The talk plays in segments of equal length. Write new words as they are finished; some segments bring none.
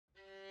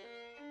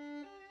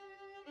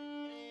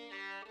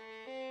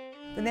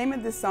The name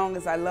of this song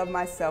is I Love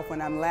Myself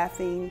When I'm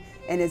Laughing,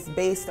 and it's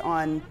based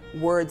on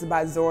words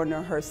by Zora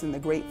Neale Hurston, the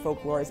great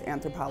folklorist,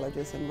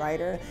 anthropologist, and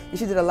writer. And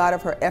she did a lot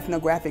of her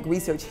ethnographic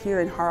research here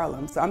in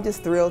Harlem. So I'm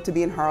just thrilled to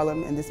be in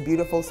Harlem in this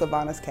beautiful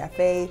Silvana's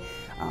Cafe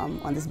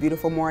on this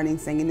beautiful morning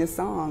singing this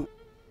song.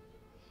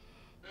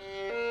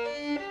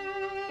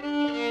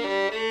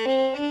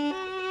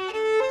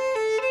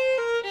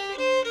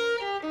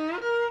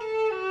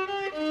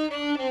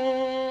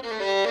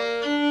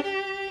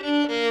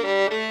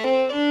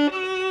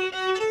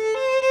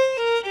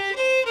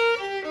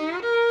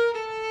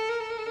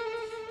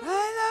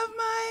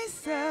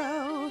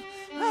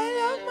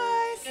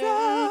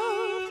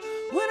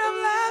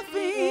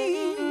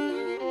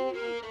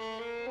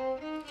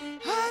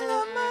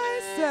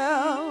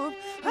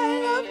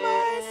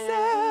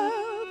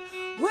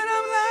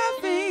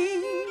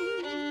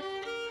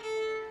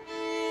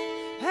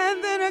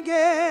 And then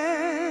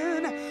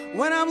again,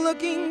 when I'm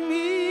looking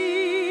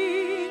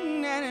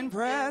mean and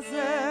impressive.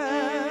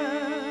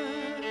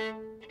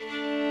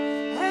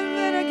 And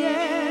then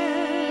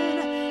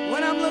again,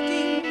 when I'm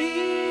looking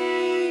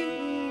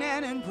mean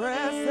and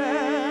impressive.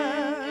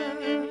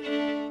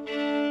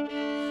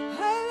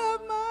 I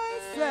love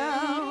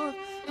myself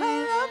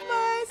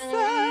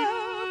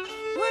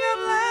when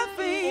I'm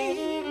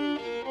laughing.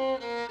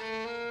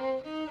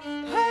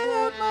 I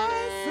love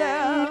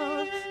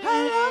myself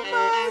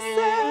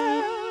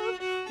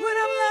when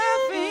I'm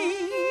laughing.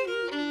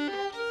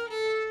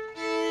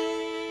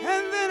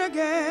 And then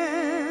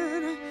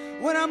again,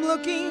 when I'm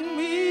looking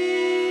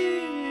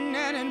mean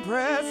and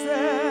impressive.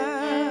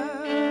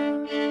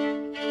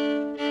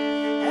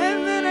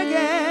 And then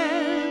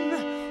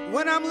again,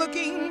 when I'm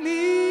looking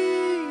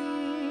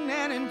mean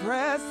and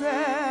impressive.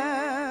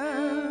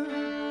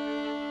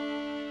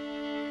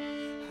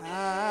 I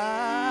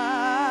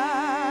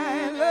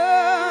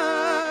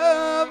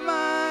love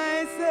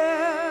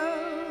myself.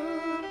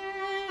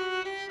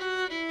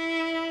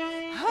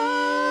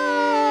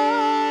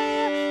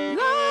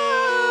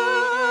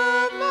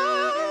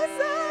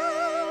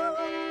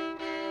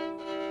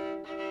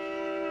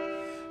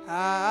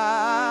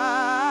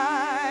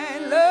 I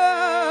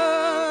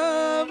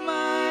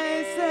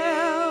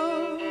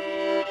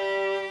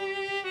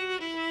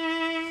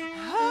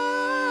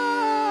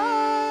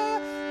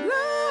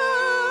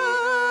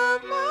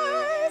love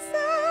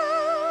myself.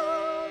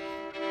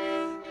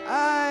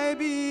 I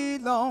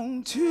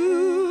belong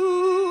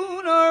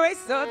to no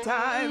race or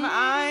time.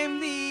 I'm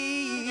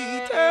the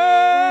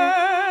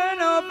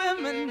eternal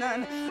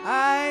feminine.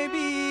 I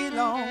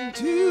belong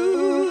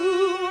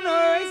to no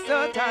race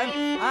or time.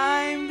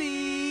 I'm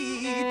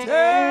the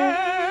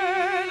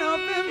eternal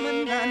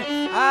feminine.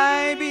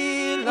 I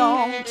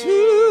belong to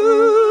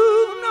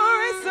no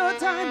race or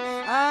time.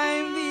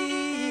 I'm the